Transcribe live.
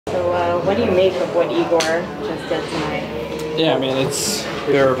What do you make of what Igor just did tonight? Yeah, I mean, it's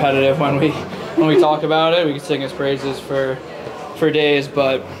very repetitive when we talk about it. We can sing his praises for days,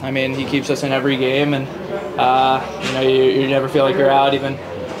 but I mean, he keeps us in every game, and you know, you never feel like you're out. Even,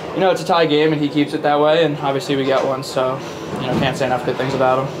 you know, it's a tie game, and he keeps it that way. And obviously, we get one, so you know, can't say enough good things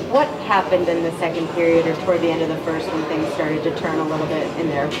about him. What happened in the second period or toward the end of the first when things started to turn a little bit in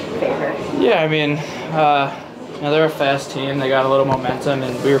their favor? Yeah, I mean, you know, they're a fast team. They got a little momentum,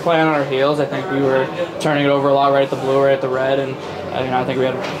 and we were playing on our heels. I think we were turning it over a lot right at the blue, right at the red, and you know, I think we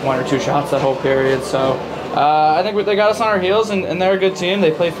had 1 or 2 shots that whole period. So I think they got us on our heels, and they're a good team. They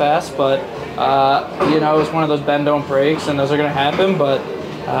play fast, but you know, it's one of those bend don't breaks, and those are going to happen. But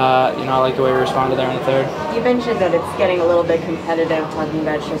you know, I like the way we responded there in the third. You mentioned that it's getting a little bit competitive, talking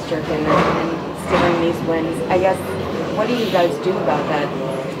about Shesterkin and stealing these wins. I guess, what do you guys do about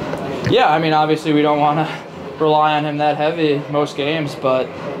that? Yeah, I mean, obviously we don't want to rely on him that heavy most games, but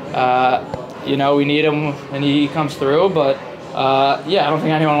you know, we need him and he comes through. But yeah, I don't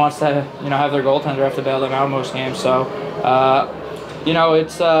think anyone wants to, you know, have their goaltender have to bail them out most games. So you know,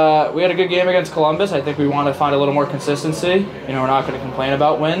 it's we had a good game against Columbus. I think we want to find a little more consistency. You know, we're not going to complain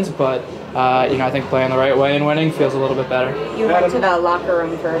about wins, but you know, I think playing the right way and winning feels a little bit better. You went to the locker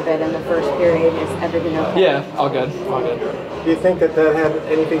room for a bit in the first period. Is everything okay? Yeah, all good, all good. Do you think that had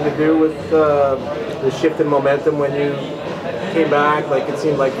anything to do with the shift in momentum when you came back? Like, it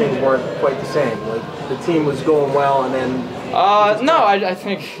seemed like things weren't quite the same. Like, the team was going well, and then. No, I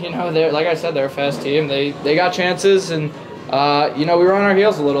think, you know, they're, like I said, they're a fast team. They got chances, and you know, we were on our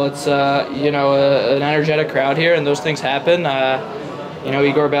heels a little. It's you know, an energetic crowd here, and those things happen. You know,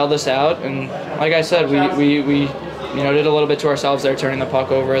 Igor bailed us out, and like I said, we you know, did a little bit to ourselves there, turning the puck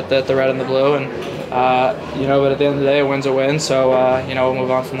over at the red and the blue, and you know, but at the end of the day, a win's a win. So you know, we'll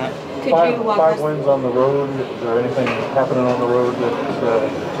move on from that. Five wins on the road. Is there anything happening on the road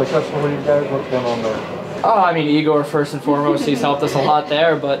that's successful with you guys? What's going on there? Oh, I mean, Igor first and foremost, he's helped us a lot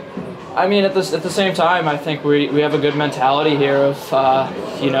there, but I mean, at the same time, I think we have a good mentality here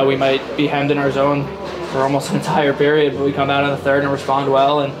of, you know, we might be hemmed in our zone for almost an entire period, but we come out in the third and respond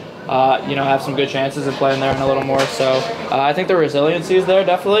well, and you know, have some good chances and play in there and a little more. So I think the resiliency is there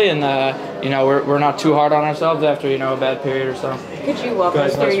definitely, and you know, we're not too hard on ourselves after, you know, a bad period or so. Could you walk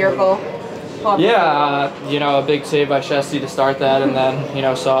us through your goal? Yeah, you know, a big save by Shesty to start that, and then, you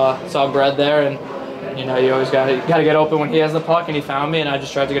know, saw Brett there, and you know, you always got to get open when he has the puck, and he found me, and I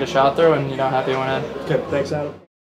just tried to get a shot through, and you know, happy I went in. Okay, thanks, Adam.